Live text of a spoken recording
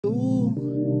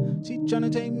She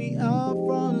tryna take me out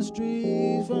from the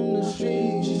streets, from the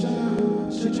streets. She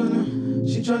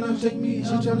tryna take me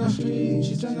out from the streets.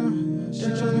 She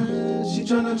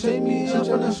tryna take me out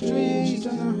from the streets. She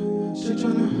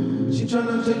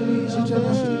tryna take me out from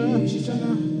the streets.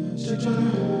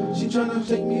 She tryna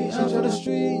take me out from the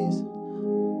streets.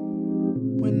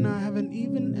 When I haven't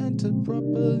even entered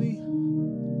properly,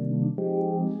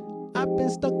 I've been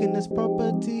stuck in this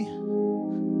property.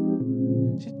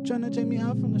 She tryna take me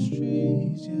out from the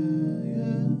streets,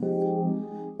 yeah.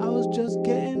 I was just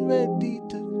getting ready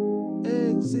to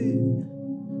exit,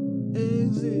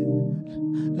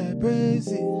 like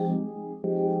Brexit.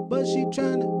 But she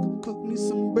tryna cook me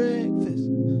some breakfast.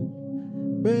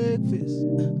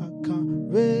 I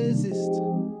can't resist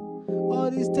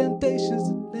all these temptations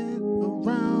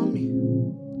around me.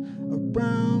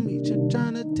 She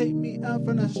tryna take me out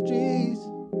from the streets.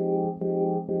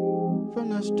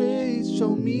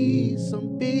 Show me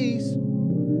some peace.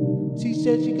 She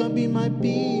said she gon' be my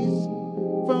peace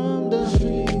from the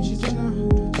streets.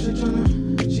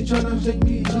 She tryna take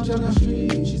me out from the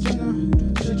streets. She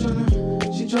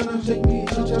tryna take me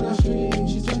out from the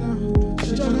streets. She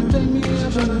tryna take me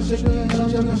out from the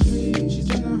streets.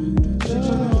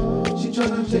 She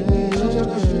tryna take me out from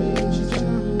the streets.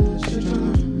 She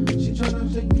tryna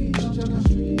take me out from the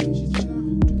streets.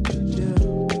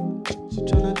 She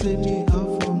tryna take me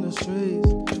out from the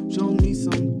streets. Show me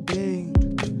something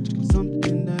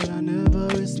that I never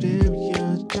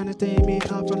experienced. Tryna take me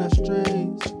out from the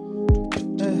streets.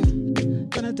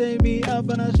 Tryna take me out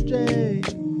from the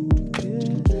streets.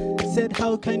 Said,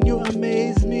 how can you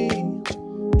amaze me?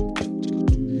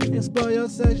 Explore your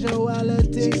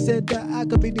sexuality. She said that I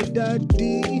could be the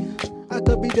daddy.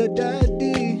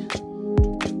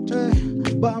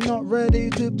 But I'm not ready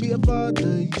to be a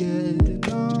father yet,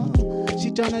 no. She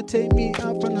tryna take me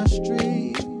out from the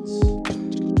streets.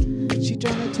 She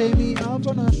tryna take me out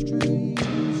from the streets.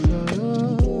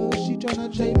 She tryna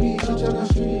take me out from the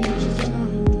streets.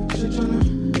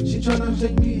 She tryna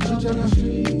take me out from the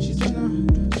streets.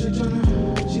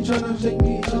 She tryna take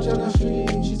me out from the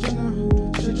streets. She tryna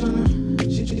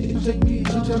take me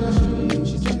out from the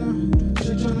streets.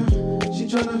 She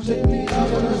tryna take me out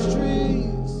from the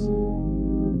streets.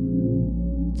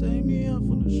 Take me out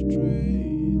from the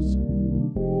streets.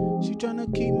 She tryna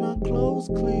keep my clothes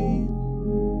clean.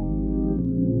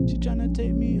 She tryna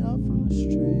take me out from the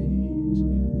streets.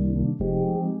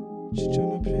 She tryna